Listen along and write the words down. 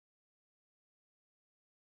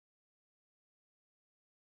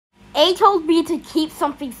A told me to keep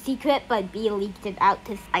something secret, but B leaked it out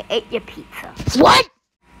because I ate your pizza. What?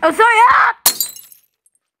 Oh, sorry. Ah!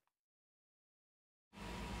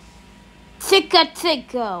 Chicka,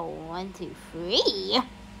 chicka. 1, 2, 3.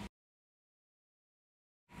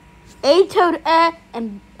 A told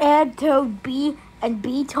and A told B, and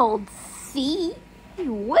B told C.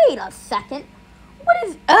 Wait a second. What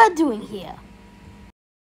is doing here?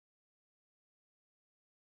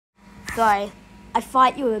 Sorry, I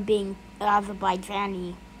thought you were being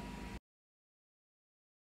Azerbaijani.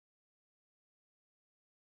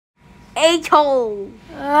 A told.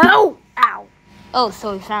 Oh, ow. Oh,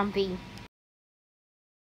 sorry, found B.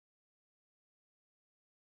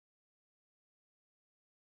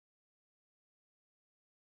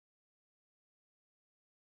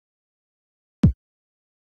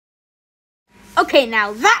 Okay,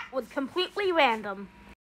 now that was completely random.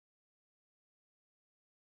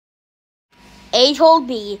 A told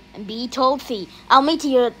B, and B told C. I'll meet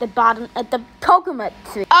you at the bottom at the coconut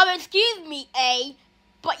tree. Excuse me, A,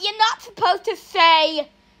 but you're not supposed to say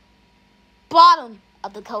bottom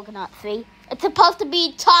of the coconut tree. It's supposed to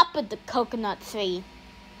be top of the coconut tree.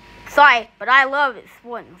 Sorry, but I love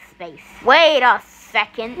exploring space. Wait a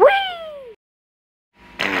second. Whee!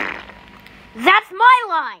 That's my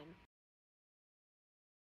line.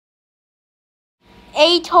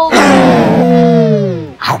 A told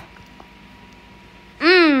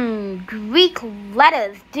Greek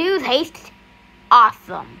letters do taste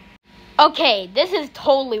awesome. Okay, this is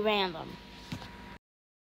totally random.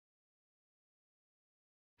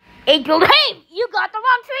 A told, hey, you got the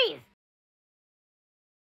wrong trees.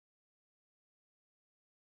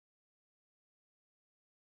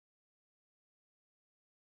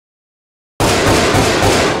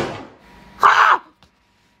 Ha!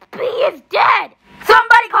 B is dead.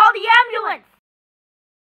 Somebody call the ambulance.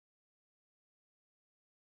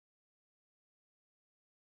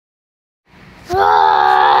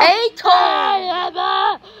 A told.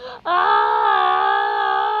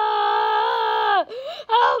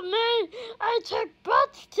 Help me! I took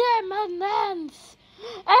both Tim and Nance.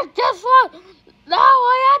 And guess what? Now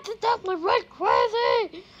I accidentally went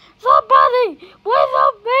crazy. Somebody, please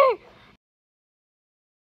help me.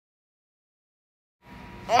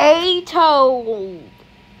 A told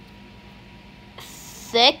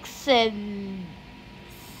 6 and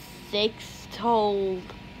 6 told.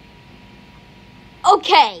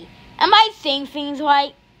 Okay, am I saying things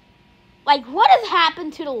right? Like, what has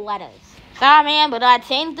happened to the letters? Sorry, man, but I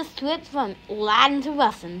changed the script from Latin to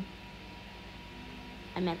Russian.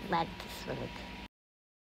 I meant Latin to Cyrillic.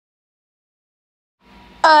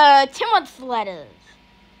 Too much letters.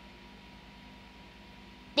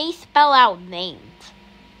 They spell out names.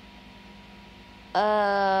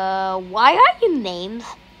 Why are you names?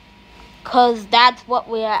 'Cause that's what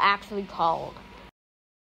we are actually called.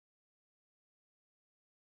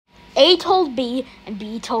 A told B, and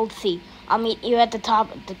B told C. I'll meet you at the top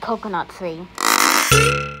of the coconut tree.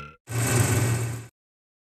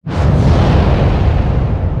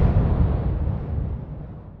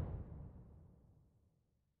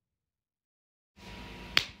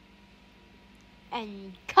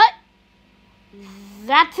 And cut.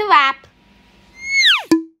 That's a wrap.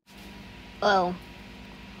 Oh.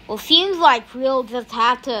 Well, seems like we'll just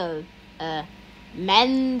have to,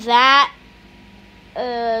 mend that,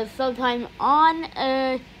 sometime on,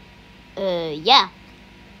 yeah.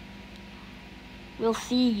 We'll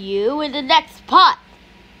see you in the next part.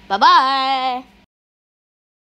 Bye-bye.